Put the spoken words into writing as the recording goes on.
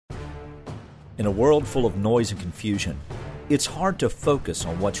In a world full of noise and confusion, it's hard to focus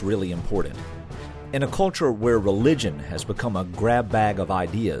on what's really important. In a culture where religion has become a grab bag of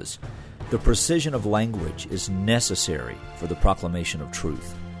ideas, the precision of language is necessary for the proclamation of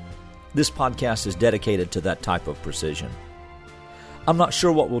truth. This podcast is dedicated to that type of precision. I'm not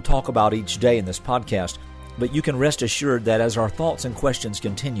sure what we'll talk about each day in this podcast, but you can rest assured that as our thoughts and questions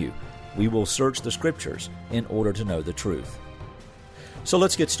continue, we will search the Scriptures in order to know the truth. So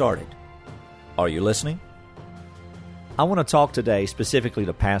let's get started. Are you listening? I want to talk today specifically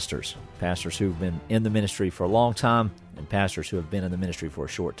to pastors who've been in the ministry for a long time and pastors who have been in the ministry for a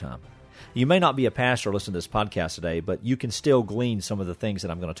short time. You may not be a pastor listening to this podcast today, but you can still glean some of the things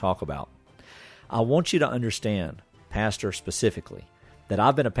that I'm going to talk about. I want you to understand, pastor specifically, that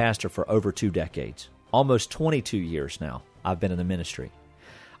I've been a pastor for over 2 decades. Almost 22 years now I've been in the ministry.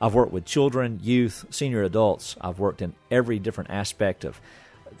 I've worked with children, youth, senior adults. I've worked in every different aspect of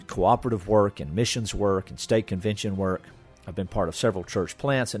cooperative work and missions work and state convention work. I've been part of several church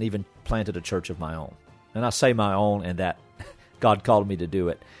plants and even planted a church of my own. And I say my own in that God called me to do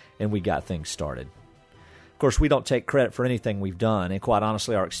it, and we got things started. Of course, we don't take credit for anything we've done, and quite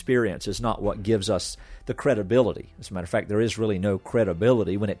honestly, our experience is not what gives us the credibility. As a matter of fact, there is really no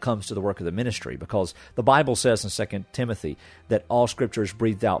credibility when it comes to the work of the ministry, because the Bible says in 2 Timothy that all Scripture is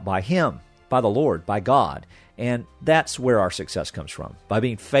breathed out by Him, by the Lord, by God, and that's where our success comes from, by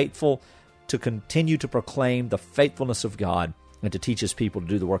being faithful to continue to proclaim the faithfulness of God and to teach His people to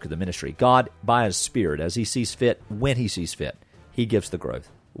do the work of the ministry. God, by His Spirit, as He sees fit, when He sees fit, He gives the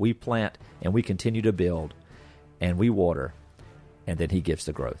growth. We plant and we continue to build, and we water, and then He gives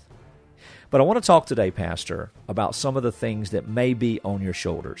the growth. But I want to talk today, Pastor, about some of the things that may be on your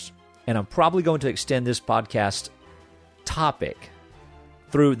shoulders. And I'm probably going to extend this podcast topic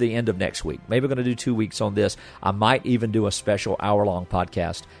through the end of next week. Maybe we're going to do 2 weeks on this. I might even do a special hour-long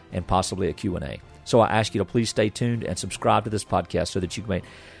podcast and possibly a Q&A. So I ask you to please stay tuned and subscribe to this podcast so that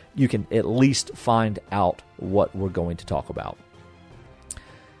you can at least find out what we're going to talk about.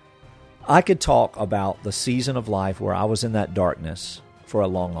 I could talk about the season of life where I was in that darkness for a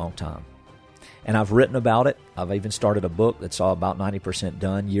long, long time. And I've written about it. I've even started a book that's all about 90%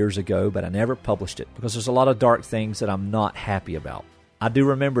 done years ago, but I never published it because there's a lot of dark things that I'm not happy about. I do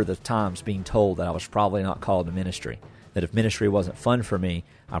remember the times being told that I was probably not called to ministry, that if ministry wasn't fun for me,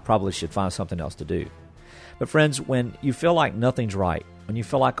 I probably should find something else to do. But friends, when you feel like nothing's right, when you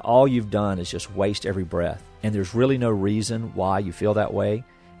feel like all you've done is just waste every breath, and there's really no reason why you feel that way,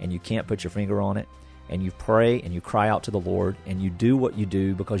 and you can't put your finger on it, and you pray and you cry out to the Lord, and you do what you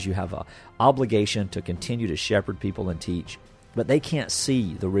do because you have an obligation to continue to shepherd people and teach, but they can't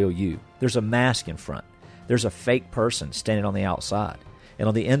see the real you. There's a mask in front. There's a fake person standing on the outside. And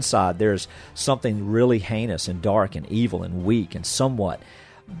on the inside, there's something really heinous and dark and evil and weak and somewhat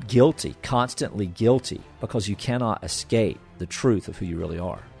guilty, constantly guilty, because you cannot escape the truth of who you really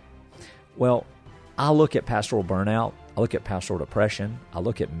are. Well, I look at pastoral burnout, I look at pastoral depression, I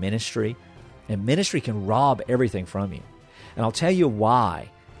look at ministry, and ministry can rob everything from you. And I'll tell you why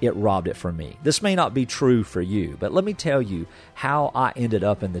it robbed it from me. This may not be true for you, but let me tell you how I ended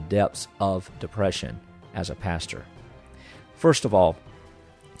up in the depths of depression as a pastor. First of all,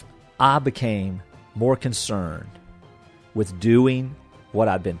 I became more concerned with doing what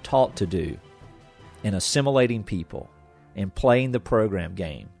I'd been taught to do and assimilating people and playing the program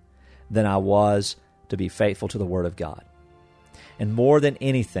game than I was to be faithful to the Word of God. And more than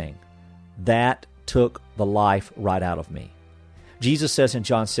anything, that took the life right out of me. Jesus says in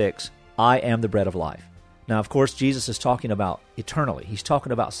John 6, I am the bread of life. Now, of course, Jesus is talking about eternally. He's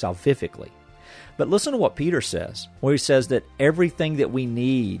talking about salvifically. But listen to what Peter says, where he says that everything that we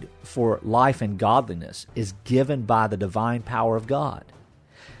need for life and godliness is given by the divine power of God.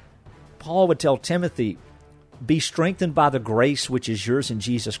 Paul would tell Timothy, be strengthened by the grace which is yours in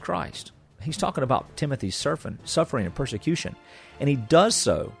Jesus Christ. He's talking about Timothy's suffering and persecution. And he does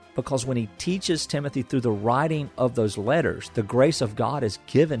so because when he teaches Timothy through the writing of those letters, the grace of God is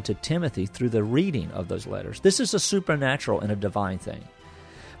given to Timothy through the reading of those letters. This is a supernatural and a divine thing.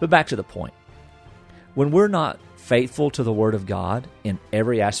 But back to the point. When we're not faithful to the Word of God in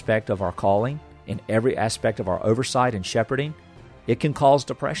every aspect of our calling, in every aspect of our oversight and shepherding, it can cause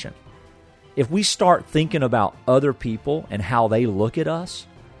depression. If we start thinking about other people and how they look at us,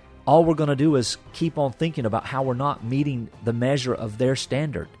 all we're going to do is keep on thinking about how we're not meeting the measure of their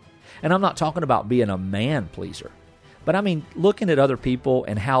standard. And I'm not talking about being a man pleaser, but I mean looking at other people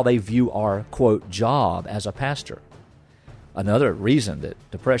and how they view our, quote, job as a pastor. Another reason that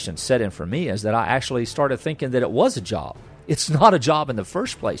depression set in for me is that I actually started thinking that it was a job. It's not a job in the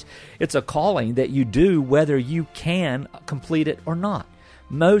first place. It's a calling that you do whether you can complete it or not.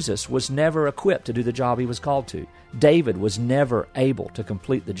 Moses was never equipped to do the job he was called to. David was never able to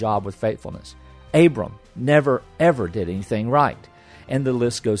complete the job with faithfulness. Abram never, ever did anything right. And the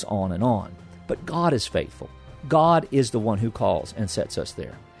list goes on and on. But God is faithful. God is the one who calls and sets us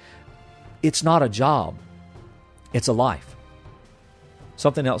there. It's not a job. It's a life.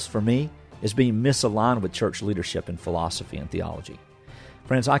 Something else for me is being misaligned with church leadership in philosophy and theology.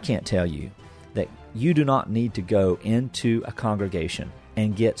 Friends, I can't tell you that you do not need to go into a congregation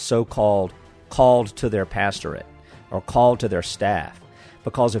and get so-called called to their pastorate or called to their staff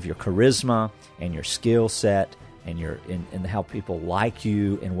because of your charisma and your skill set and and how people like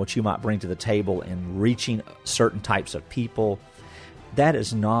you and what you might bring to the table in reaching certain types of people. That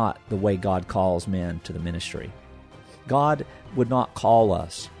is not the way God calls men to the ministry. God would not call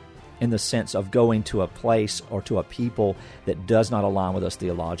us in the sense of going to a place or to a people that does not align with us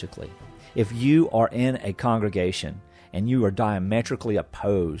theologically. If you are in a congregation and you are diametrically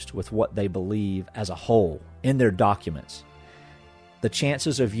opposed with what they believe as a whole in their documents, the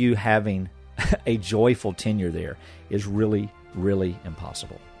chances of you having a joyful tenure there is really, really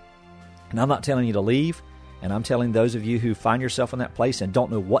impossible. And I'm not telling you to leave, and I'm telling those of you who find yourself in that place and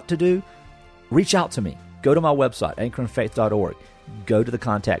don't know what to do, reach out to me. Go to my website, anchorinfaith.org. Go to the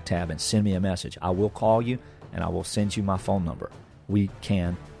contact tab and send me a message. I will call you, and I will send you my phone number. We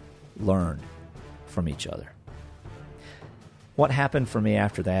can learn from each other. What happened for me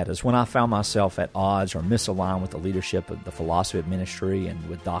after that is when I found myself at odds or misaligned with the leadership of the philosophy of ministry and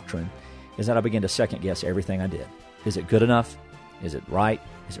with doctrine, is that I began to second-guess everything I did. Is it good enough? Is it right?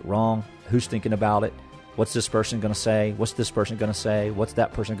 Is it wrong? Who's thinking about it? What's this person going to say? What's this person going to say? What's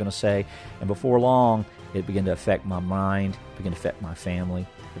that person going to say? And before long, it began to affect my mind, it began to affect my family,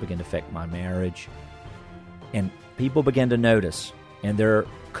 it began to affect my marriage. And people began to notice, and their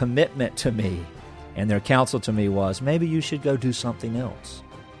commitment to me and their counsel to me was, maybe you should go do something else.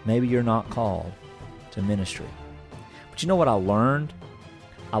 Maybe you're not called to ministry. But you know what I learned?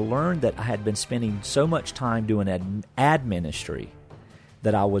 I learned that I had been spending so much time doing ad ministry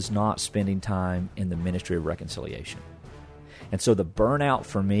that I was not spending time in the ministry of reconciliation. And so the burnout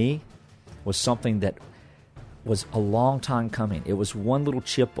for me was something that was a long time coming. It was one little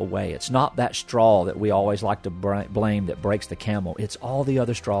chip away. It's not that straw that we always like to blame that breaks the camel. It's all the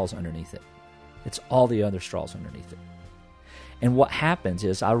other straws underneath it. It's all the other straws underneath it. And what happens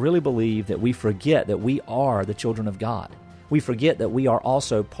is I really believe that we forget that we are the children of God. We forget that we are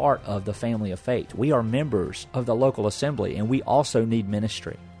also part of the family of faith. We are members of the local assembly, and we also need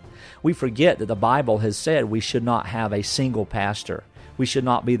ministry. We forget that the Bible has said we should not have a single pastor. We should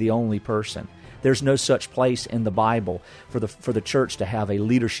not be the only person. There's no such place in the Bible for the church to have a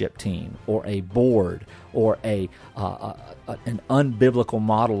leadership team or a board or an unbiblical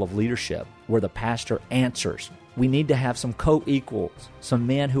model of leadership where the pastor answers. We need to have some co-equals, some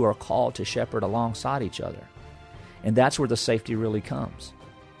men who are called to shepherd alongside each other. And that's where the safety really comes.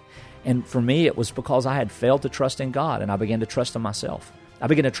 And for me, it was because I had failed to trust in God, and I began to trust in myself. I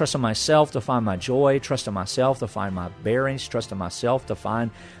began to trust in myself to find my joy, trust in myself to find my bearings, trust in myself to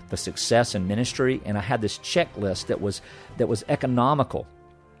find the success in ministry. And I had this checklist that was economical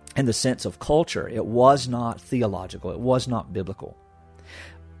in the sense of culture. It was not theological. It was not biblical.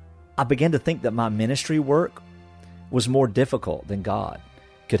 I began to think that my ministry work was more difficult than God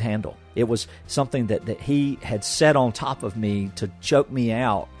could handle. It was something that He had set on top of me to choke me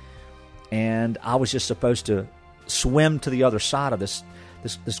out, and I was just supposed to swim to the other side of this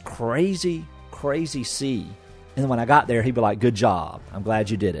crazy sea. And when I got there, He'd be like, "Good job. I'm glad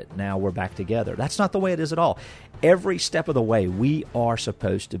you did it. Now we're back together." That's not the way it is at all. Every step of the way, we are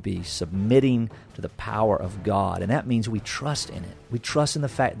supposed to be submitting to the power of God, and that means we trust in it. We trust in the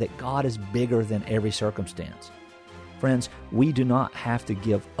fact that God is bigger than every circumstance. Friends, we do not have to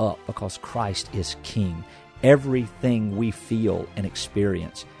give up because Christ is King. Everything we feel and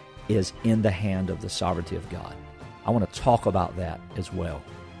experience is in the hand of the sovereignty of God. I want to talk about that as well.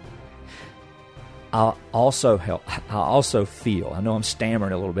 I also feel, I know I'm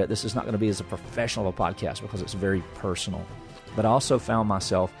stammering a little bit, this is not going to be as a professional podcast because it's very personal, but I also found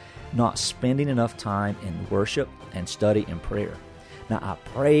myself not spending enough time in worship and study and prayer. Now, I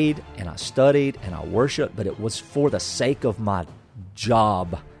prayed and I studied and I worshiped, but it was for the sake of my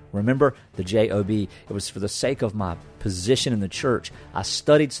job. Remember the J-O-B? It was for the sake of my position in the church. I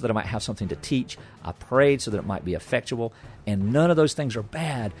studied so that I might have something to teach. I prayed so that it might be effectual. And none of those things are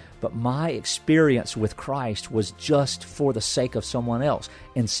bad, but my experience with Christ was just for the sake of someone else.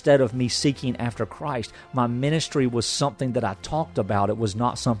 Instead of me seeking after Christ, my ministry was something that I talked about. It was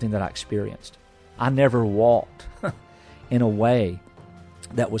not something that I experienced. I never walked in a way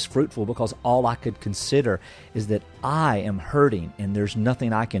that was fruitful, because all I could consider is that I am hurting and there's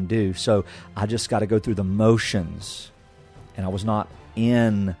nothing I can do. So I just got to go through the motions. And I was not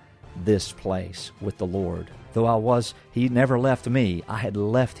in this place with the Lord. Though He never left me, I had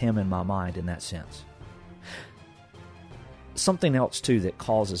left Him in my mind in that sense. Something else too that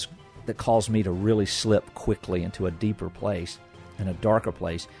caused me to really slip quickly into a deeper place and a darker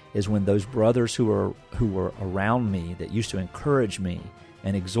place is when those brothers who were around me that used to encourage me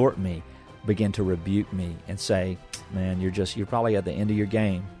and exhort me begin to rebuke me and say, "Man, you're probably at the end of your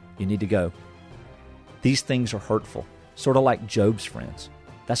game. You need to go." These things are hurtful, sort of like Job's friends.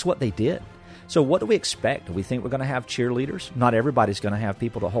 That's what they did. So what do we expect? Do we think we're going to have cheerleaders? Not everybody's going to have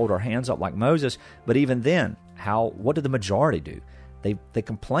people to hold our hands up like Moses, but even then, what did the majority do? They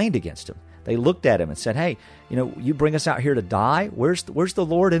complained against him. They looked at him and said, "Hey, you bring us out here to die? Where's the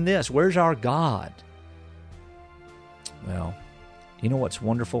Lord in this? Where's our God?" Well, you know what's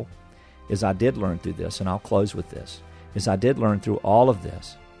wonderful is I did learn through this, and I'll close with this, is I did learn through all of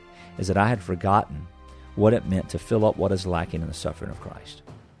this, is that I had forgotten what it meant to fill up what is lacking in the suffering of Christ.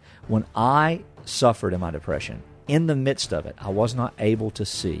 When I suffered in my depression, in the midst of it, I was not able to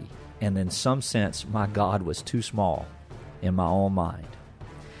see, and in some sense, my God was too small in my own mind.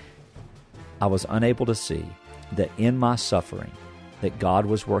 I was unable to see that in my suffering, that God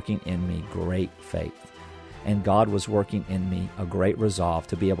was working in me great faith. And God was working in me a great resolve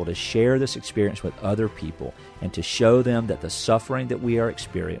to be able to share this experience with other people and to show them that the suffering that we are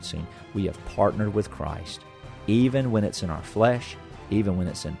experiencing, we have partnered with Christ, even when it's in our flesh, even when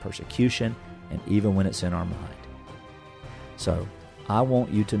it's in persecution, and even when it's in our mind. So I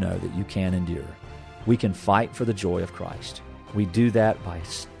want you to know that you can endure. We can fight for the joy of Christ. We do that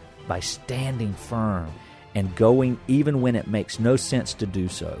by standing firm and going, even when it makes no sense to do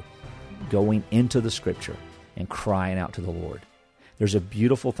so, going into the Scripture and crying out to the Lord. There's a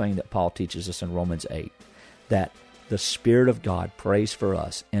beautiful thing that Paul teaches us in Romans 8, that the Spirit of God prays for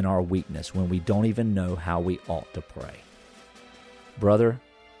us in our weakness when we don't even know how we ought to pray. Brother,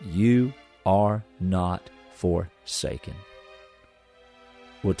 you are not forsaken.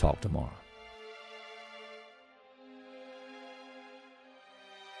 We'll talk tomorrow.